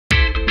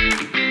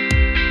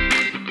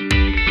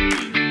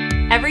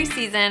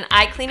season,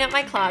 I clean up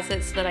my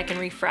closet so that I can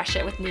refresh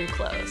it with new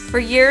clothes. For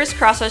years,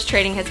 Crossroads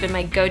Trading has been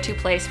my go-to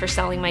place for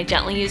selling my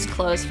gently used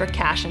clothes for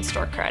cash and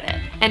store credit.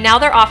 And now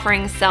they're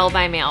offering sell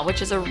by mail,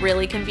 which is a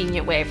really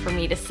convenient way for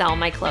me to sell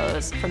my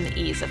clothes from the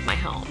ease of my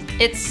home.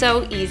 It's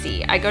so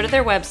easy. I go to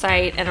their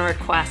website and I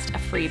request a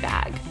free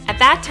bag. At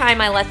that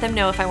time, I let them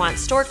know if I want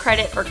store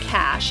credit or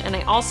cash, and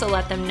I also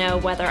let them know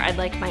whether I'd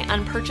like my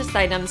unpurchased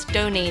items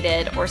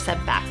donated or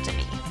sent back to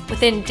me.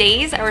 Within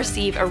days, I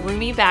receive a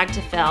roomy bag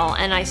to fill,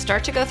 and I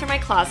start to go through my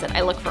closet. I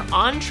look for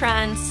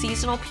on-trend,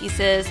 seasonal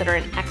pieces that are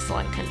in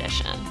excellent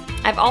condition.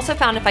 I've also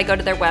found if I go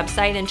to their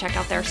website and check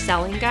out their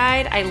selling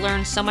guide, I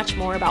learn so much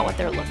more about what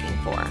they're looking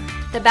for.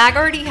 The bag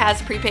already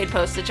has prepaid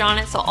postage on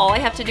it, so all I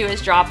have to do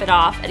is drop it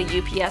off at a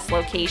UPS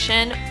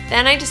location.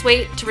 Then I just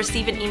wait to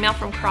receive an email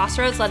from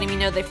Crossroads letting me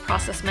know they've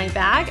processed my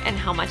bag and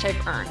how much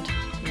I've earned.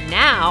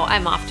 Now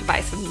I'm off to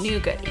buy some new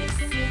goodies.